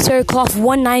 my name is Terry Clough,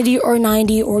 190 or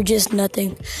 90 or just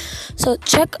nothing. So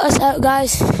check us out,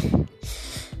 guys.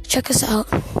 Check us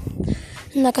out.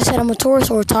 And like I said, I'm a Taurus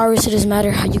or a Taurus. It doesn't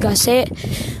matter how you guys say it.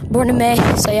 Born in May.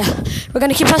 So yeah, we're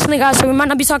going to keep hustling, guys. So we might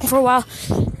not be talking for a while.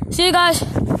 See you guys.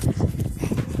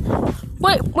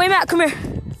 Wait, Matt, come here.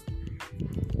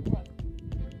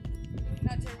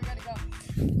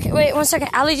 Okay, wait 1 second.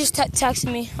 Ali just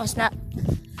texted me on Snap.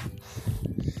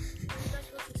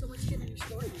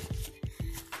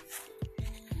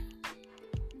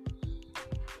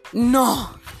 No.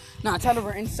 Nah, tell her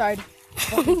we're inside.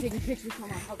 Fucking taking pictures from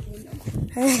our house window.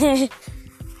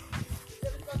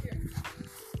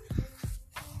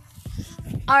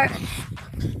 Alright.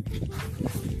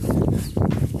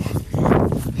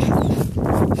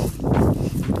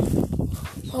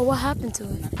 Well, what happened to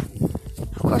it?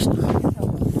 Of course not.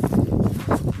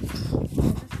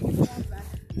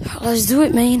 Let's do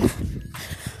it, man.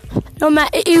 No, Matt,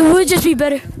 it would just be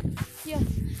better. Yeah.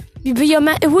 But yeah,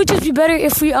 Matt, it would just be better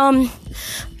if we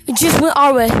just went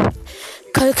our way,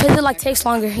 cause it like takes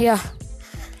longer. Yeah.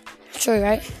 Sure,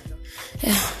 right?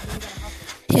 Yeah.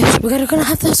 Yeah, we're gonna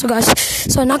have to hustle, guys.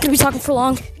 So I'm not gonna be talking for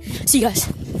long. See you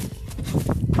guys.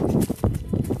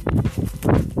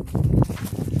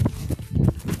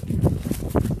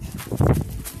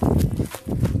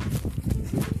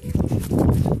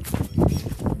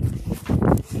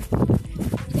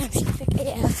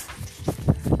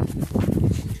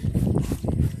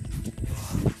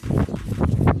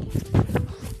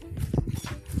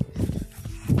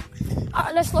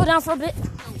 Alright, let's slow down for a bit.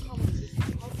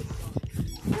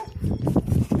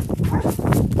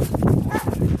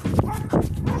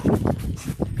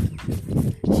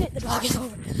 Shit, the dog is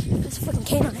over. There's a fucking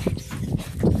cane on there.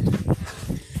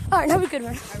 Alright, now we're good,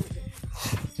 man.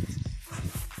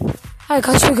 Alright,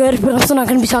 guys, we're good, but I'm still not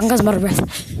gonna be talking because I'm out of breath.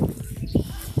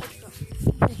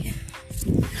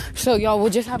 So, y'all,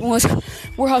 what just happened was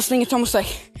we're hustling. It's almost like,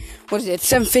 what is it,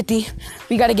 7:50.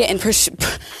 We gotta get in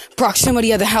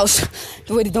proximity of the house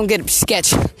the way they don't get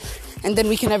sketched. And then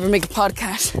we can ever make a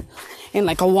podcast in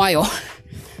like a while.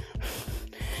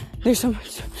 There's some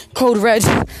code reds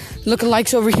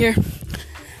lookalikes over here.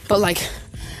 But like,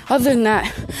 other than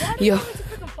that, yo.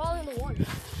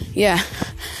 Yeah,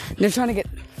 they're trying to get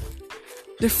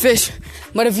their fish.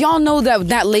 But if y'all know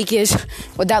that lake is,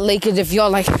 what that lake is, if y'all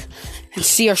like and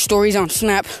see our stories on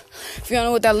Snap, if y'all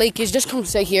know what that lake is, just come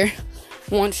say here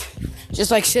once. Just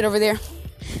like sit over there.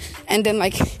 And then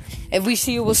like, if we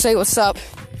see you, we'll say what's up.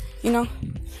 You know?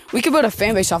 We could build a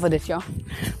fan base off of this, y'all.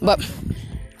 But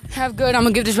have good. I'm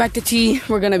gonna give this back to T.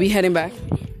 We're gonna be heading back.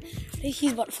 I think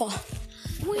he's about to fall.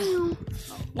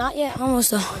 Not yet,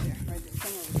 almost though.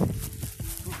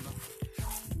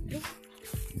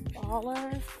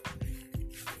 smaller.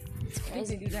 It's I think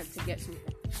crazy. they do that to get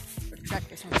something. Or check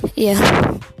or something.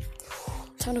 Yeah.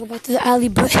 Time to go back to the alley,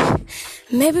 but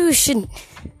maybe we shouldn't.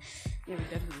 Yeah, we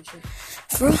definitely should.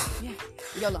 For real? Yeah.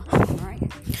 YOLO. Alright?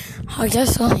 I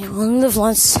guess so. You only live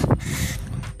once.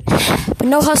 But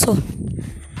no hustle.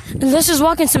 And let's just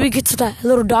walk until we get to that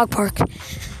little dog park.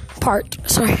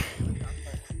 Sorry.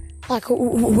 Like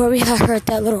where we had heard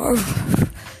that little,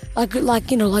 like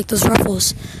you know, like those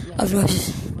ruffles of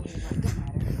noises.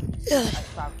 Yeah.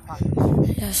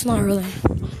 Yeah, it's not really.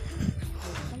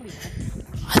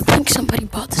 I think somebody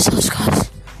bought this house, guys.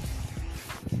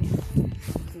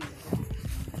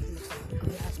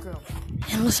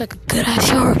 It looks like a good ass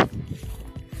yard.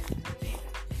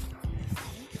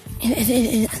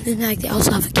 And then like they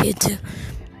also have a kid too.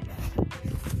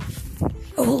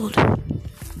 Old.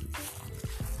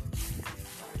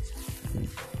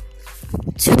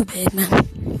 Too big, man.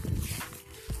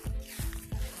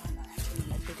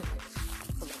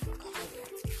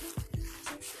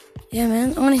 Yeah,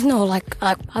 man. I want to know, like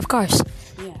 5 cars.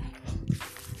 Yeah.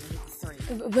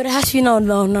 But it has to be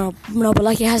no. But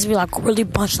like it has to be like really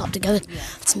bunched up together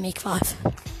to make 5.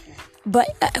 But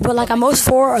like at most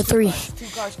 4 or 3. 2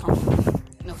 cars come.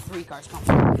 No, 3 cars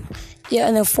come. Yeah,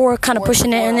 and then 4 kind of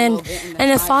pushing it, and then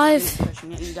 5.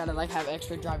 Pushing it. You gotta like have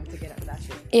extra driving to get out of that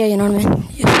shit. Yeah, you know what I mean.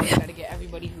 Yeah. You gotta get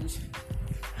everybody who's in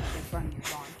front of you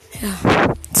gone.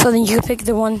 Yeah. So then you can pick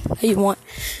the one that you want.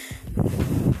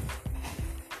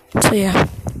 So yeah.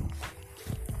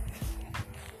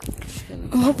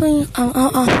 I'm hoping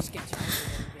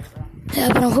yeah,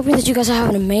 but I'm hoping that you guys are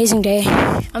having an amazing day.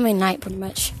 I mean night pretty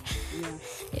much.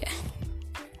 Yeah.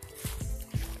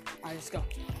 Alright, let's go.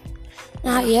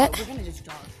 Not yet. We're gonna just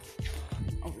jog.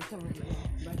 Oh, it's over here.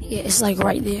 Right here. Yeah, it's like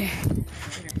right there.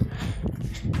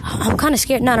 I'm kind of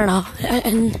scared. No.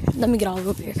 And let me get all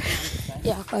over here.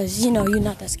 Yeah, because you know you're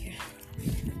not that scared.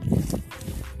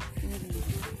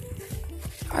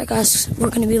 Alright guys, we're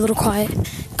gonna be a little quiet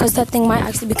because that thing might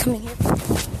actually be coming here.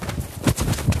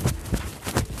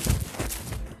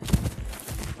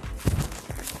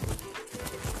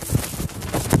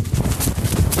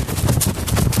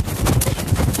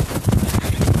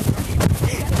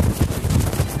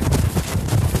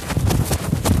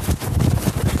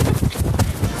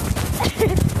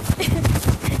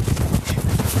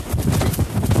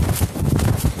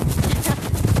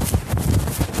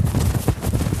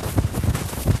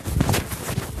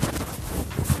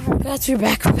 Guys, we're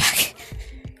back.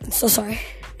 I'm so sorry.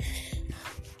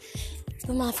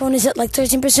 But my phone is at like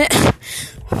 13%.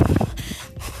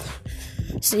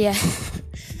 So yeah.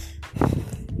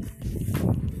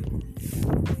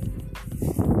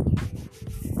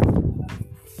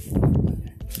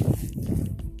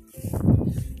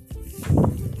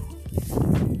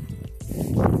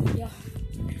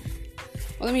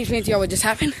 Well, let me explain to y'all what just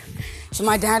happened. So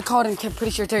my dad called and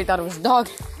pretty sure Terry thought it was a dog.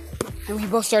 And we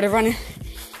both started running.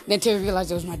 Then Terry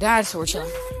realized it was my dad, so we're chilling.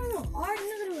 No. I already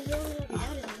knew that it was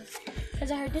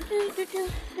because I heard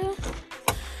do.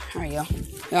 Alright, yo. I'm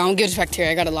gonna give this back to Terry.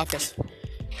 I gotta lock this.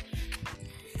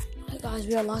 Alright, guys,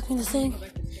 we are locking the thing.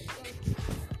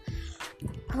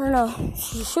 I don't know.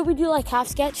 Should we do like half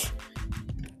sketch?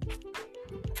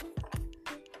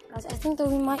 Guys, I think that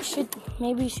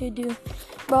we should do.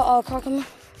 Bro, Carl, come on.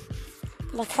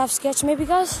 Like half sketch, maybe,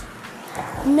 guys?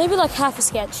 Maybe like half a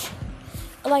sketch.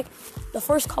 Like the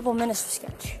first couple minutes of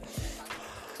sketch.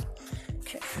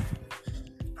 Okay.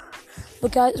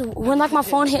 But guys, when like my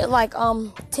phone hit like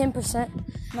 10%.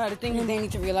 No, the thing is they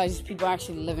need to realize is people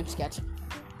actually live in sketch.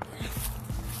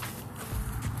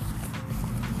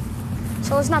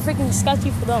 So it's not freaking sketchy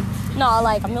for them. No,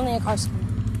 like a million cars.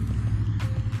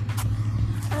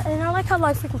 And I like how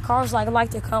like freaking cars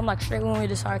like to come like straight when we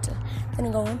decide to then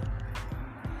go in.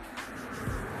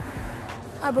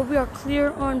 Alright, but we are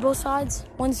clear on both sides.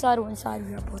 One side, we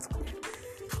are both clear.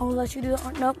 I will let you do it.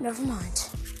 Nope, never mind.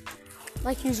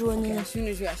 Like usual. Okay, as soon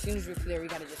as we're clear, we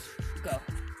gotta just go.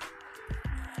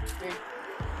 Ready?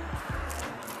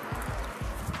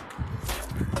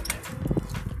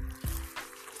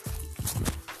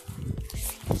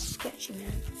 Sketchy,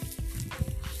 man.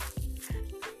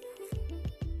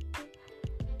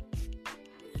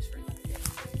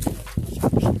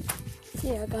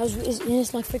 Yeah, guys,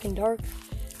 it's like freaking dark.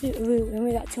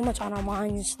 We got too much on our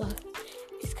minds and stuff.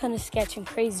 It's kind of sketchy and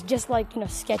crazy, just like,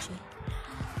 sketchy.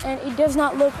 And it does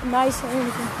not look nice or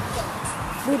anything.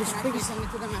 Dude, it's pretty.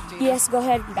 Yes, go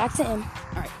ahead. Back to him.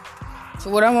 Alright.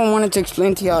 So what I wanted to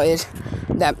explain to y'all is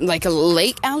that like a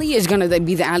lake alley is gonna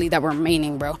be the alley that we're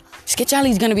maining, bro. Sketch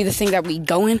alley is gonna be the thing that we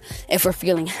go in if we're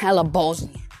feeling hella ballsy.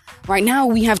 right now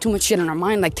we have too much shit on our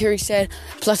mind, like Terry said.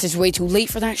 Plus, it's way too late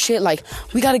for that shit. Like,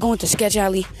 we gotta go into Sketch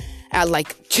Alley at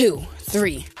like 2,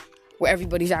 3, where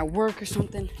everybody's at work or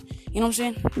something. You know what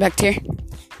I'm saying? Back Terry.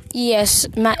 Yes,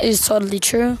 Matt is totally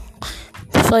true.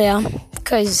 So yeah,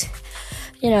 because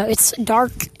it's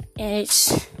dark and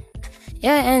it's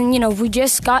and we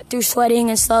just got through sweating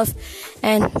and stuff.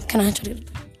 And can I try to?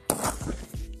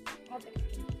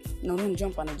 No, don't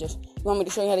jump on it. Just you want me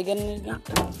to show you how to get in it again?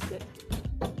 Good.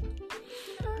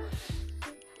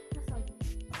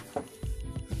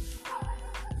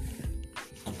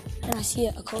 And I see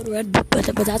a code red, but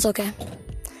that's okay.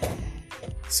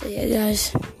 So yeah,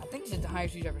 guys. I think this is the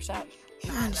highest we've ever sat.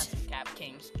 Nah, that's Cap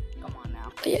Kings. Come on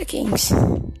now. But yeah, Kings.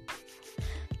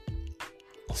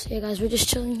 So yeah, guys, we're just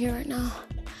chilling here right now.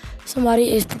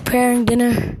 Somebody is preparing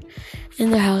dinner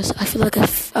in their house. I feel like a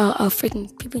freaking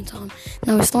peeping Tom.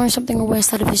 Now he's throwing something away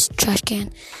inside of his trash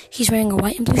can. He's wearing a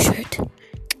white and blue shirt.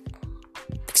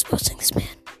 Exposing this man.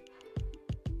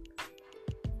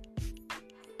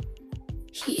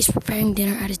 He is preparing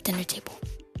dinner at his dinner table.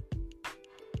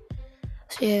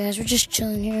 So yeah, guys, we're just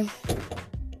chilling here.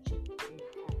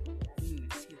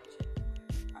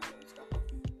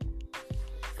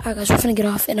 Alright, guys, we're finna get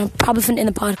off, and I'm probably finna end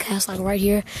the podcast like right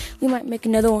here. We might make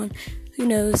another one. Who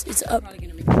knows? It's up. Probably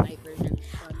gonna make a night version of the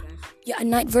podcast. Yeah, a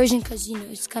night version, because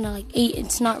it's kind of like 8.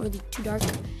 It's not really too dark,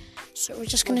 so we're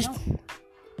just gonna.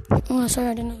 Oh, sorry,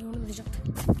 I didn't know you wanted to jump.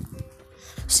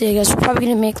 So yeah, guys, we're probably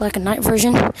gonna make like a night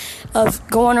version of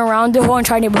going around the whole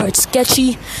entire neighborhood,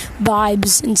 sketchy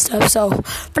vibes and stuff. So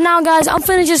for now, guys, I'm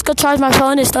finna just go charge my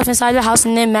phone and stuff inside the house,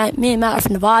 and then me and Matt are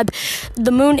finna vibe.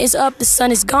 The moon is up, the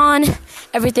sun is gone,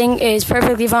 everything is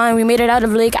perfectly fine. We made it out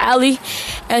of Lake Alley,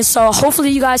 and so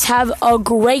hopefully you guys have a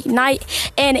great night.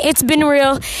 And it's been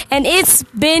real, and it's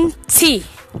been T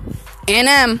and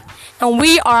M. And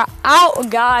we are out,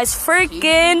 guys.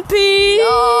 Freaking peace.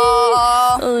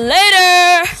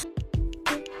 Later.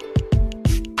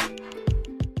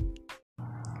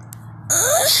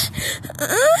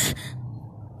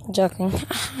 Joking.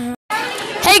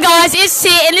 Hey guys, it's T,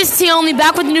 and it's T only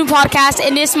back with a new podcast,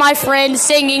 and it's my friend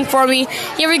singing for me.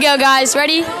 Here we go, guys.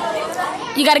 Ready?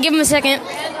 You gotta give him a second.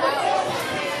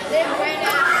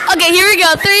 Okay, here we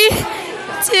go. 3,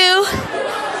 2,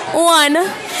 1.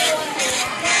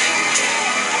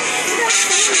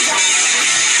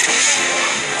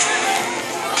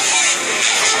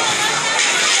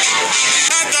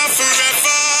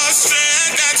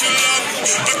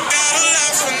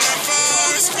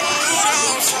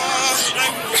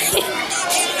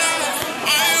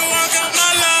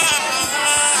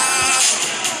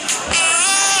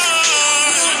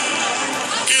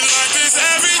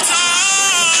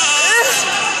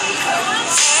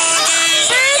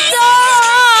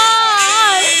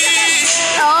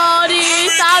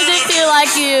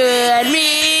 Like you and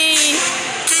me,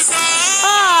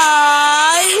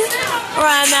 I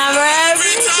remember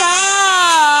every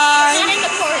time.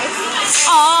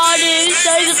 All these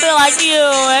days I feel like you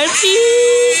and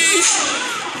me.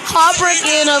 Heartbreak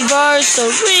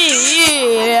anniversary.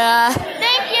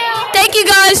 Thank you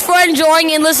guys for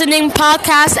enjoying and listening.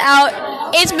 Podcast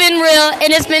out. It's been real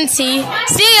and it's been T.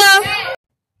 See ya.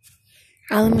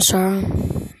 Alan Massaro.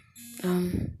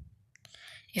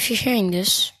 If you're hearing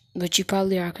this, but you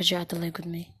probably are because you're at the lake with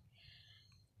me.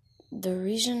 The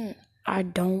reason I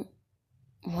don't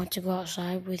want to go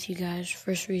outside with you guys,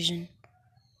 first reason,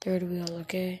 third wheel,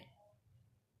 okay?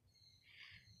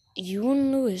 You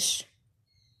and Lewis,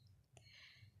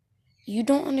 you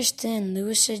don't understand.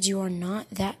 Lewis said you are not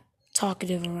that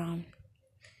talkative around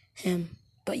him.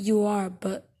 But you are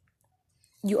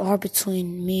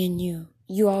between me and you.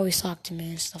 You always talk to me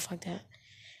and stuff like that.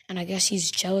 And I guess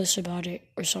he's jealous about it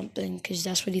or something, because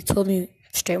that's what he told me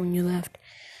straight when you left.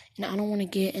 And I don't want to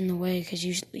get in the way because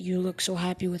you look so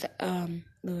happy with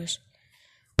Lewis.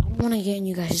 I don't want to get in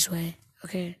you guys' way,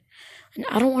 okay? And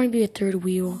I don't want to be a third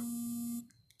wheel.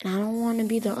 And I don't want to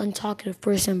be the untalkative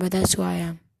person, but that's who I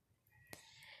am.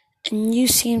 And you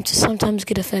seem to sometimes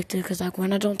get affected because, like,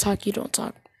 when I don't talk, you don't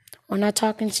talk. When I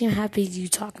talk and seem happy, you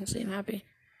talk and seem happy.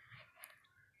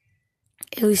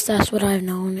 At least that's what I've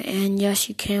known. And yes,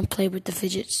 you can play with the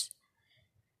fidgets.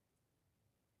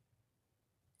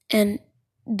 And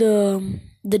the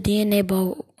DNA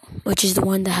ball, which is the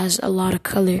one that has a lot of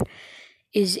color,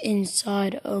 is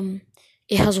inside.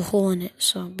 It has a hole in it,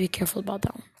 so be careful about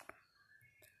that one.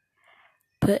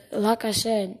 But like I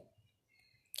said,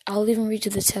 I'll even read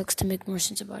you the text to make more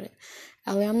sense about it.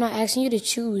 Ali, I'm not asking you to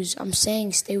choose. I'm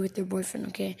saying stay with your boyfriend,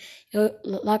 okay?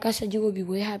 Like I said, you will be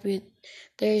way happy.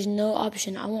 There is no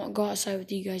option. I won't go outside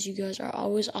with you guys. You guys are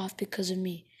always off because of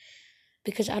me.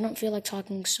 Because I don't feel like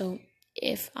talking, so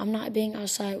if I'm not being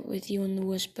outside with you and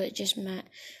Lewis, but just Matt,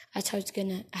 that's how it's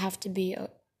gonna have to be.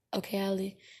 Okay,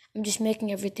 Ali? I'm just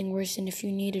making everything worse, and if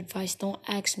you need advice, don't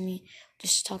ask me.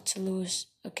 Just talk to Lewis,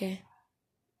 okay?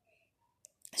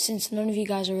 Since none of you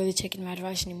guys are really taking my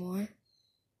advice anymore,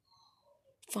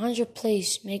 find your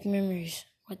place, make memories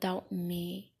without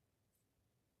me,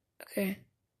 okay?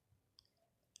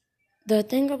 The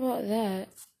thing about that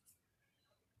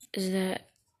is that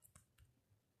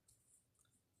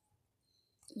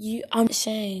I'm not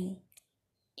saying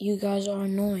you guys are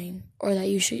annoying or that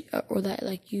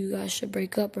you guys should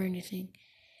break up or anything.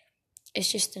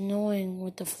 It's just annoying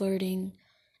with the flirting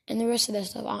and the rest of that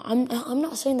stuff. I'm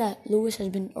not saying that Lewis has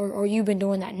been or you've been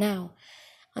doing that now.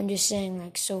 I'm just saying,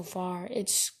 like, so far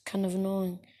it's kind of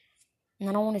annoying, and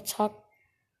I don't want to talk.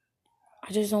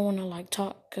 I just don't want to like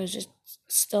talk because it's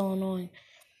still annoying.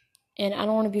 And I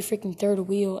don't want to be freaking third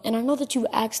wheel. And I know that you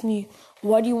asked me,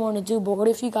 what do you want to do? But what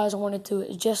if you guys wanted to?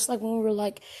 It's just like when we were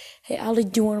like, hey, Ali,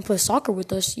 do you want to play soccer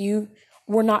with us? You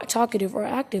were not talkative or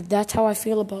active. That's how I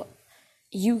feel about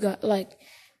you guys. Like,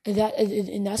 that,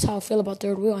 and that's how I feel about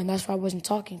third wheel. And that's why I wasn't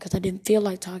talking, because I didn't feel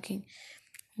like talking.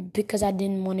 Because I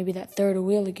didn't want to be that third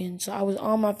wheel again. So I was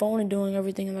on my phone and doing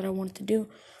everything that I wanted to do.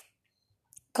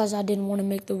 Because I didn't want to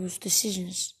make those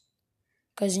decisions.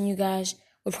 Because then you guys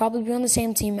would probably be on the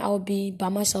same team. I would be by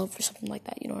myself or something like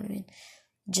that. You know what I mean?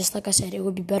 Just like I said, it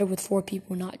would be better with 4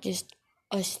 people, not just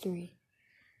us 3.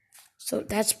 So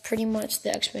that's pretty much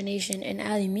the explanation. And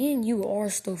Ali, me and you are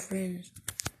still friends.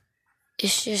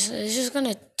 It's just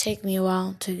gonna take me a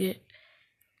while to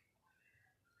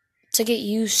get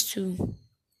used to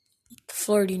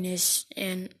flirtiness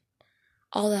and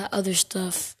all that other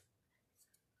stuff.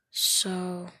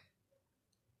 So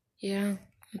yeah,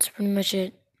 that's pretty much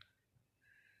it.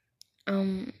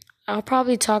 I'll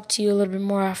probably talk to you a little bit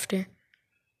more after.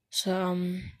 So,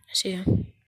 see ya.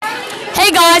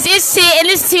 Hey guys, it's T, and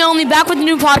it's T Only, back with a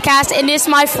new podcast, and it's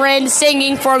my friend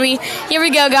singing for me. Here we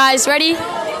go, guys. Ready?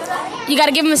 You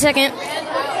gotta give him a second.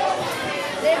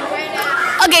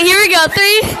 Okay, here we go.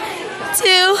 3,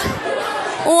 2,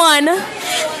 1.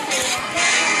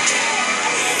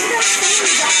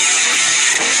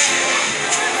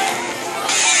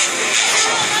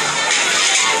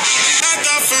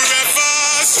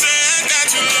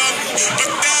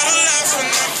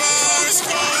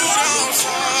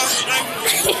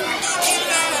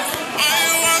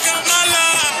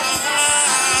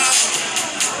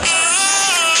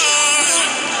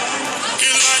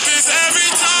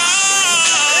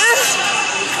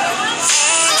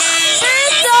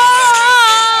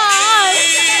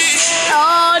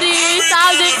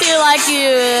 Like you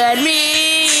and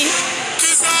me,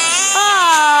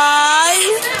 I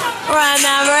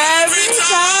remember every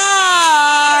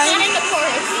time.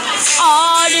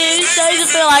 All these days I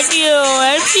feel like you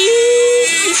and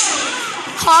me.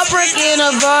 Heartbreak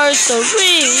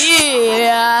anniversary.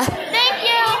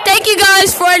 Thank you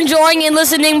guys for enjoying and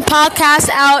listening. Podcast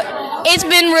out. It's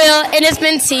been real and it's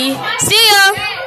been T. See ya.